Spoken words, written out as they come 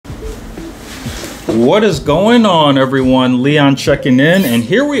What is going on, everyone? Leon checking in, and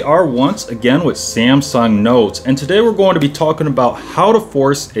here we are once again with Samsung Notes, and today we're going to be talking about how to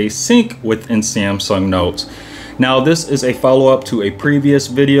force a sync within Samsung Notes. Now this is a follow-up to a previous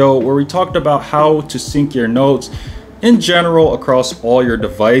video where we talked about how to sync your notes in general across all your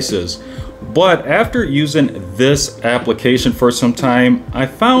devices. But after using this application for some time, I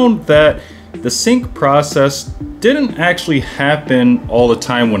found that the sync process didn't actually happen all the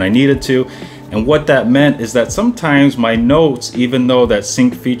time when I needed to. And what that meant is that sometimes my notes, even though that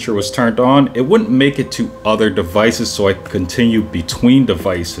sync feature was turned on, it wouldn't make it to other devices so I could continue between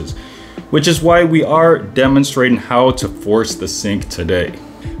devices, which is why we are demonstrating how to force the sync today.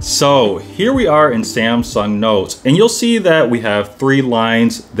 So here we are in Samsung Notes, and you'll see that we have three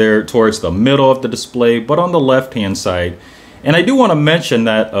lines there towards the middle of the display, but on the left hand side. And I do want to mention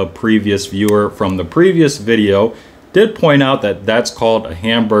that a previous viewer from the previous video did point out that that's called a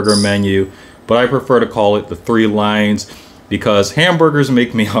hamburger menu, but I prefer to call it the three lines because hamburgers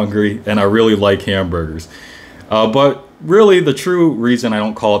make me hungry and I really like hamburgers. But really the true reason I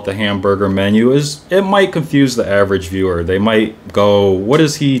don't call it the hamburger menu is it might confuse the average viewer. They might go, what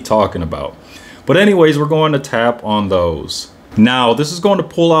is he talking about? But anyways, we're going to tap on those. Now this is going to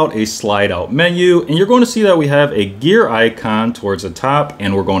pull out a slide out menu, and you're going to see that we have a gear icon towards the top,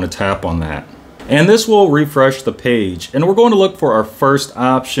 and we're going to tap on that. And this will refresh the page, and we're going to look for our first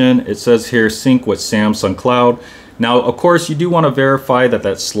option. It says here sync with Samsung Cloud. Now of course you do want to verify that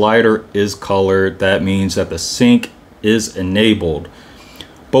that slider is colored. That means that the sync is enabled.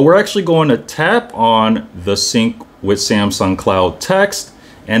 But we're actually going to tap on the sync with Samsung Cloud text,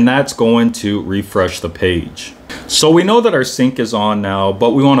 and that's going to refresh the page. So we know that our sync is on now,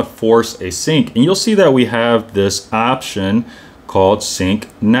 but we want to force a sync, and you'll see that we have this option called sync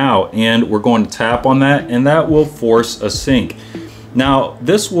now, and we're going to tap on that, and that will force a sync. Now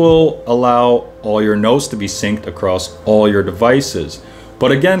this will allow all your notes to be synced across all your devices,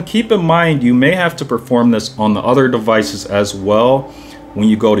 but again, keep in mind you may have to perform this on the other devices as well when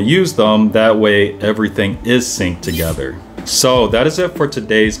you go to use them. That way everything is synced together. So that is it for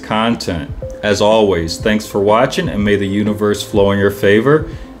today's content. As always, thanks for watching, and may the universe flow in your favor,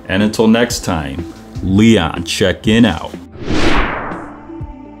 and until next time, Leon checking out.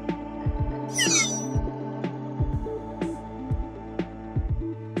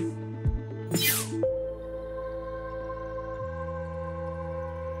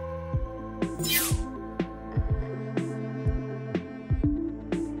 You